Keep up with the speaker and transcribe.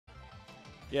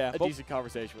a but decent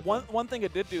conversation with them. One thing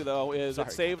it did do, though, is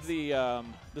it saved the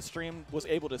stream was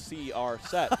able to see our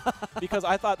set. Because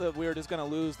I thought that we were just going to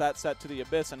lose that set to the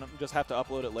Abyss and just have to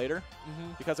upload it later.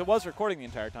 Because it was recording the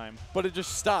entire time. But it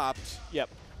just stopped. Yep.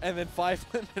 And then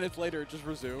 5 minutes later, it just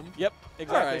resumed. Yep,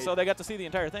 exactly. Right. So they got to see the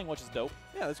entire thing, which is dope.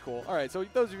 Yeah, that's cool. All right, so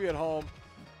those of you at home.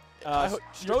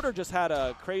 Stroder just had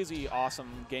a crazy,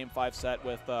 awesome Game 5 set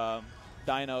with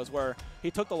Dinos where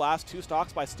he took the last 2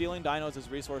 stocks by stealing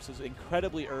Dinos' resources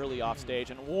incredibly early off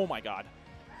stage. And oh, my God.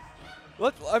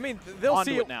 I mean, they'll Onto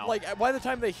see it it now. Like, by the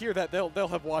time they hear that, they'll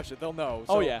have watched it. They'll know.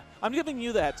 So. Oh, yeah. I'm giving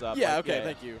you the heads up. Yeah, like, okay,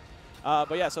 thank you.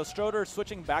 But yeah, so Stroder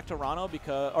switching back to Ranno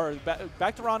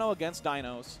back to Ranno against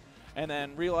Dinos, and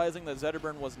then realizing that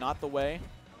Zetterburn was not the way.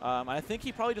 I think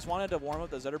he probably just wanted to warm up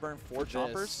the Zetterburn for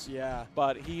Chompers. Yeah.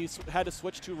 But he had to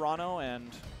switch to Ranno and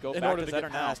go in back order to to Zetter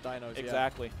get now. past Dinos.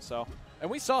 Exactly. Yeah. So.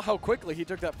 And we saw how quickly he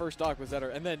took that first stock with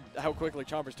Zetter, and then how quickly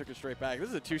Chompers took it straight back. This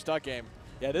is a 2-stock game.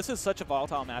 Yeah, this is such a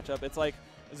volatile matchup. It's like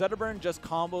Zetterburn just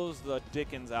combos the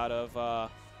dickens out of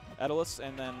Etalus,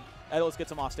 and then Etalus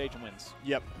gets him off stage and wins.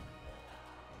 Yep.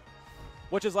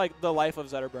 Which is like the life of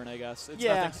Zetterburn, I guess. It's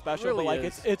nothing special, really but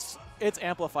like it's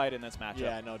amplified in this matchup.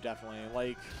 Yeah, no, definitely.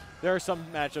 Like there are some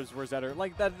matchups where Zetter,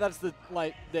 like that's the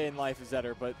day in life of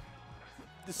Zetter, but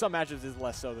some matchups is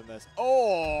less so than this.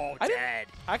 Oh, I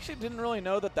actually didn't really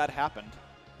know that happened.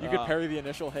 You could parry the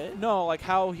initial hit? No, like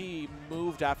how he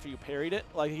moved after you parried it.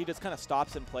 Like he just kind of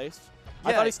stops in place. Yeah.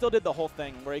 I thought he still did the whole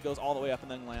thing where he goes all the way up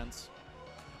and then lands.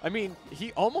 I mean,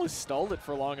 he almost stalled it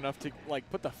for long enough to like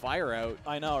put the fire out.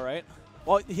 I know, right?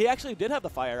 Well, he actually did have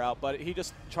the fire out, but he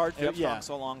just charged it up strong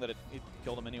so long that it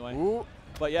killed him anyway. Ooh.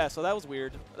 But yeah, so that was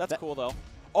weird. That's cool though.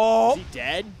 Oh, is he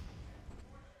dead?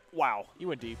 Wow, He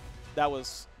went deep. that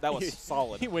was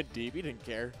solid. He went deep. He didn't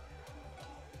care.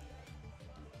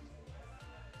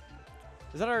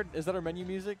 Is that our menu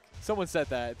music? Someone set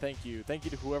that. Thank you. Thank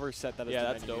you to whoever set that as the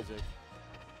that's menu dope. music.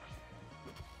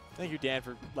 Thank you, Dan,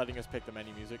 for letting us pick the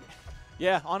menu music.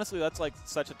 Yeah, honestly, that's like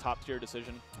such a top tier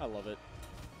decision. I love it.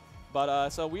 But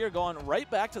so we are going right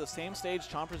back to the same stage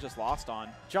Chompers just lost on.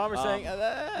 Chompers saying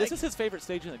this is his favorite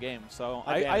stage in the game, so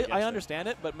I understand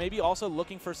it, but maybe also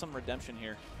looking for some redemption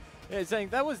here. Yeah, saying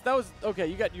that was okay.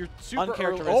 You got your super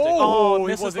uncharacteristic. Oh, he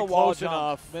misses wasn't the wall close jump.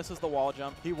 enough. Misses the wall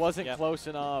jump. He wasn't close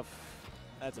enough.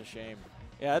 That's a shame.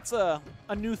 Yeah, it's a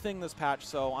new thing this patch,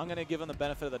 so I'm gonna give him the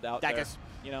benefit of the doubt. There,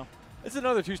 you know, it's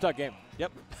another 2-stock game.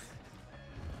 Yep.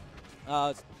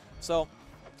 So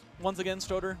once again,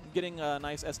 Stroder getting a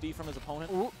nice SD from his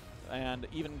opponent and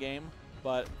even game,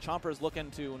 but Chompers looking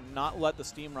to not let the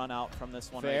steam run out from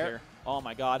this one right here. Oh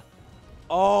my God.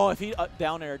 Oh, if he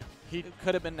down aired, it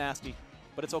could have been nasty,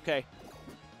 but it's okay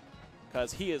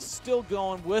because he is still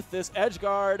going with this edge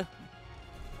guard.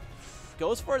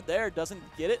 Goes for it there, doesn't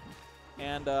get it,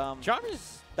 and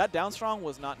Chompers, that down strong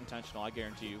was not intentional, I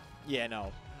guarantee you. Yeah,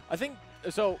 no. I think,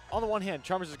 so on the one hand,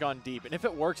 Chompers has gone deep, and if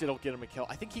it works, it'll get him a kill.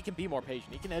 I think he can be more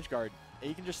patient. He can edge guard.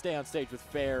 He can just stay on stage with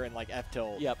fair and like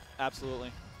F-tilt. Yep,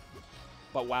 absolutely.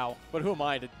 But wow. But who am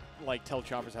I to like tell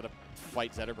Chompers how to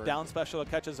fight Zetterburn? Down special to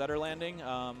catch a Zetter landing.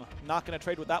 Not going to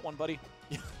trade with that one, buddy.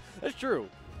 That's true.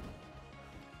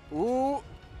 Ooh.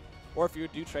 Or if you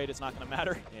do trade, it's not going to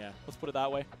matter. Yeah. Let's put it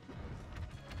that way.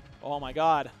 Oh my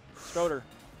God. Stroder,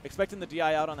 expecting the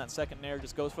DI out on that second nair,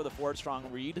 just goes for the forward strong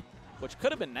read, which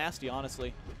could have been nasty,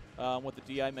 honestly, with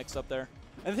the DI mix up there.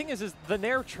 And the thing is the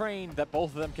nair train that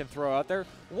both of them can throw out there,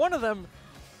 one of them,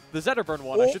 the Zetterburn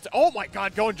one, I should say, oh my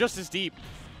God, going just as deep,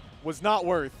 was not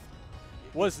worth.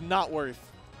 Was not worth.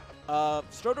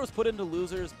 Stroder was put into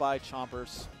losers by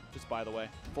Chompers, just by the way.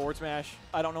 Forward smash.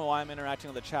 I don't know why I'm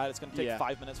interacting with the chat. It's going to take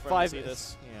 5 minutes for me to see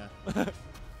this. Yeah.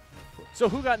 So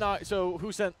who got knocked? So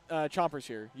who sent Chompers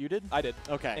here? You did? I did.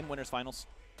 Okay. In winners finals.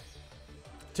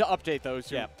 To update those,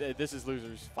 this is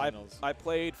losers finals. I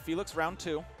played Felix round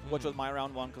 2, which was my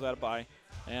round 1 because I had a bye.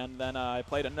 And then I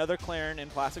played another Claren in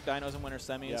Classic Dinos in winners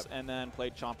semis, and then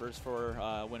played Chompers for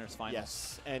winners finals.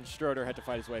 Yes, and Stroder had to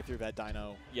fight his way through that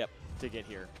Dino to get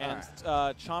here. And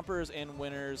Chompers in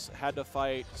winners had to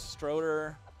fight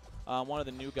Stroder, one of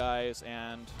the new guys,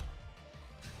 and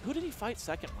who did he fight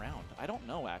second round? I don't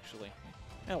know, actually.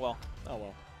 Oh, well. Oh,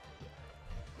 well.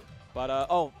 But,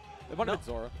 it might have been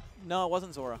Zora. No, it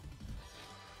wasn't Zora.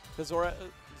 Because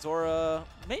Zora,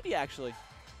 maybe actually.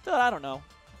 I don't know.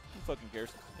 Who fucking cares?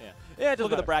 Yeah.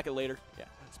 Look at the bracket later. Yeah.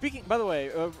 Speaking, by the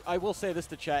way, I will say this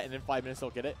to chat, and in 5 minutes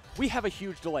they'll get it. We have a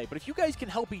huge delay, but if you guys can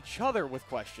help each other with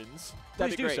questions,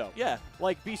 please do so. Yeah.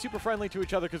 Like, be super friendly to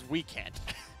each other because we can't.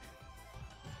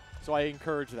 So I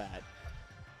encourage that.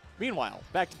 Meanwhile,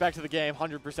 back to the game,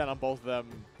 100% on both of them.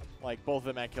 Like, both of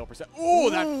them at kill percent. Ooh,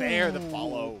 that fair, the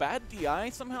follow. Bad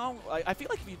DI somehow. I feel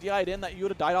like if you DI'd in that, you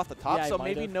would have died off the top, Yeah, so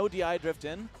maybe no DI drift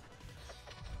in.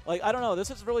 Like, I don't know.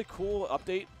 This is a really cool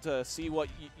update to see what,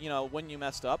 you know, when you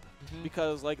messed up.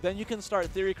 Because, like, then you can start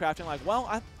theory crafting like,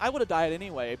 well, I would have died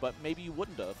anyway, but maybe you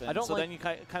wouldn't have. And so then you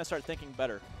kind of start thinking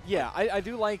better. Yeah, I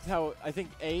do like how, I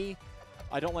think, I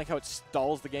don't like how it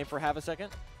stalls the game for half a second.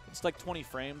 It's like 20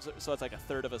 frames, so it's like a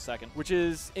third of a second. Which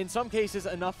is, in some cases,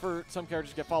 enough for some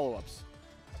characters to get follow-ups.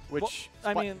 Which,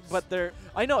 well, I mean, but they're...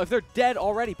 I know, if they're dead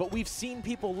already, but we've seen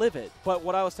people live it. But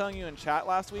what I was telling you in chat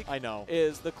last week... I know.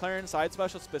 ...is the Clarion side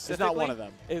special specifically... It's not one of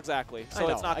them. Exactly. So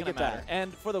it's not going to matter.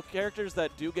 And for the characters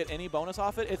that do get any bonus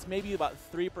off it, it's maybe about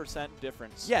 3%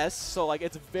 difference. Yes. So, like,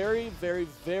 it's very, very,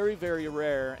 very, very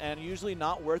rare, and usually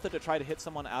not worth it to try to hit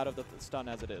someone out of the stun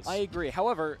as it is. I agree.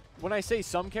 However, when I say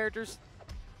some characters,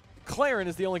 Clarion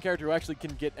is the only character who actually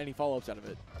can get any follow-ups out of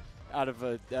it. Out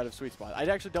of Sweet Spot. I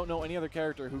actually don't know any other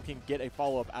character who can get a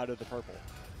follow-up out of the purple.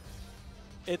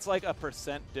 It's like a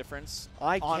 % difference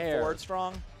on forward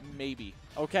strong, maybe.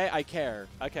 Okay, I care.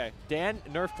 Okay. Dan,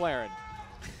 nerf Clarion.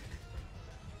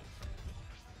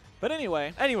 But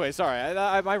anyway. Anyway, sorry.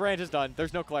 My rant is done.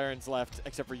 There's no Clarions left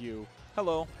except for you.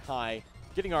 Hello. Hi.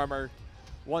 Getting armor.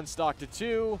 1 stock to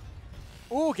 2.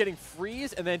 Ooh, getting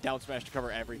freeze and then down smash to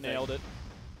cover everything. Nailed it.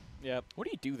 Yep. What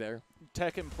do you do there?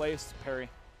 Tech in place, parry.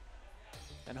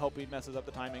 And hope he messes up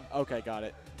the timing. Okay, got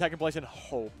it. Tech in place and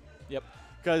hope. Yep.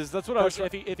 Because that's what I was.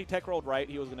 If he tech rolled right,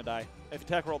 he was going to die. If he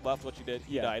tech rolled left, which he did,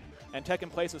 he died. And tech in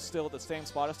place is still at the same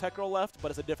spot as tech roll left, but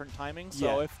it's a different timing.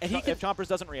 So if Chompers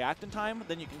doesn't react in time,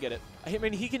 then you can get it. I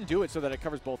mean, he can do it so that it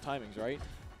covers both timings, right?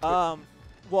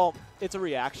 Well, it's a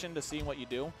reaction to seeing what you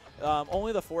do.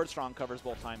 Only the forward strong covers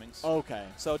both timings. Okay.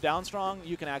 So down strong,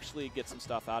 you can actually get some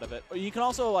stuff out of it. Or you can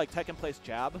also like tech in place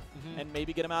jab and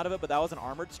maybe get him out of it, but that was an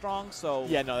armored strong, so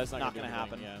yeah, no, that's not going to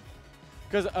happen. Yeah.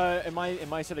 Because in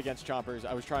my set against Chompers,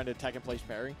 I was trying to tech in place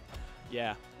parry.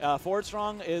 Yeah. Forward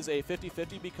strong is a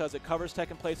 50-50 because it covers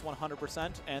tech in place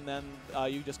 100%, and then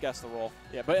you just guess the roll.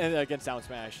 Yeah, but against down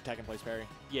smash, tech in place parry.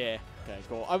 Yeah. Okay,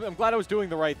 cool. I'm glad I was doing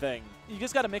the right thing. You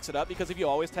just got to mix it up because if you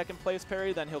always tech in place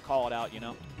parry, then he'll call it out, you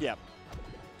know? Yeah.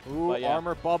 Ooh, yeah.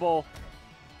 Armor bubble.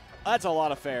 That's a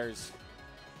lot of fairs.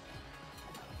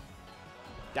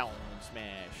 Down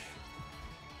smash.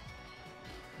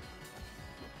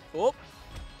 Oh.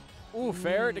 Ooh,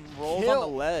 fair to rolls kill. On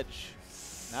the ledge.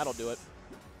 That'll do it.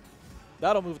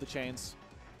 That'll move the chains.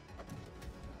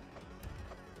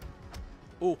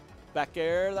 Ooh, back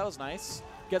air. That was nice.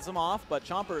 Gets him off, but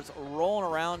Chompers rolling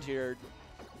around here.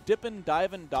 Dipping,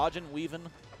 diving, dodging, weaving.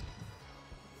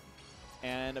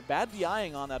 And a bad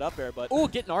DIing on that up air, but ooh,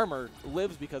 getting armor.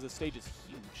 Lives because the stage is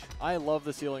huge. I love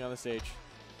the ceiling on the stage.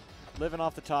 Living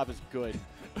off the top is good.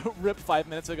 Ripped 5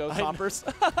 minutes ago, Chompers.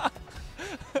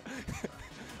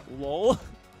 Lol.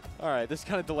 All right, this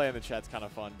kind of delay in the chat's kind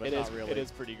of fun, but not really. It is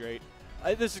pretty great.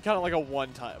 This is kind of like a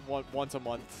once a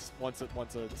month, once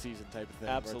a season type of thing.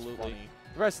 Absolutely.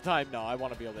 The rest of the time, no, I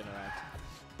want to be able to interact.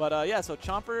 But yeah, so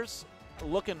Chompers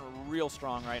looking real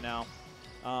strong right now.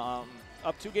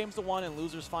 Up 2 games to 1 in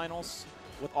losers finals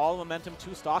with all the momentum,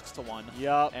 2 stocks to 1.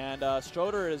 Yep. And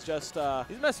Stroder is just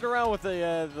he's messing around with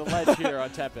the ledge here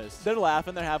on Pepis. They're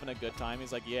laughing. They're having a good time.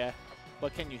 He's like, yeah,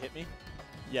 but can you hit me?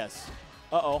 Yes.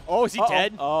 Uh-oh. Oh, is he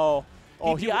dead? Oh.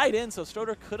 He DI'd in, so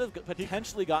Stroder could have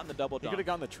potentially gotten the double dunk. He could have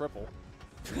gotten the triple.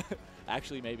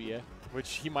 Actually, maybe, yeah.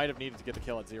 Which he might have needed to get the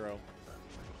kill at 0.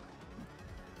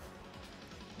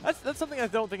 That's something I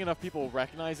don't think enough people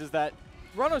recognize is that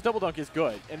Ranno's double dunk is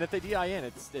good, and if they DI in,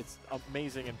 it's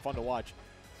amazing and fun to watch.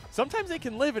 Sometimes they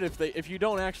can live it if you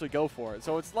don't actually go for it.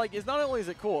 So it's like it's not only is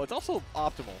it cool, it's also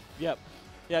optimal. Yep.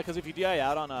 Yeah, because if you DI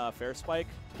out on a fair spike,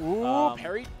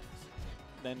 parry,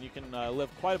 then you can live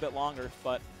quite a bit longer.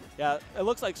 But yeah, it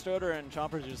looks like Stroder and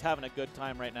Chompers are just having a good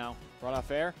time right now. Run off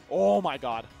fair. Oh my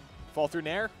God. Fall through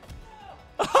Nair.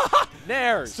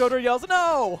 Nairs. Stroder yells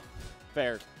no.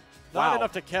 Fair. Wow. Not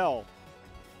enough to kill.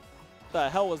 The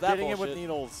hell was that? Getting bullshit? it with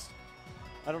needles.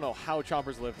 I don't know how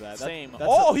Chompers lived that. Same.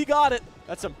 That's he got it.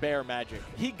 That's some bear magic.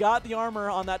 He got the armor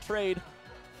on that trade.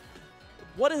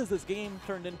 What has this game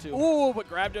turned into? Ooh, but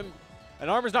grabbed him. And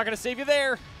armor's not going to save you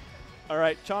there. All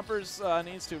right, Chompers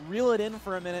needs to reel it in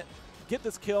for a minute, get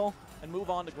this kill, and move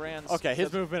on to Grands. Okay,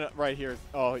 his movement right here.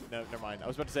 Oh, no, never mind. I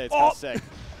was about to say it's kind of sick.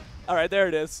 All right, there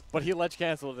it is. But he ledge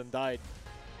canceled and died.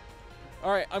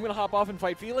 All right, I'm going to hop off and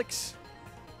fight Felix.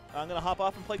 I'm going to hop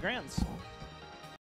off and play Grands.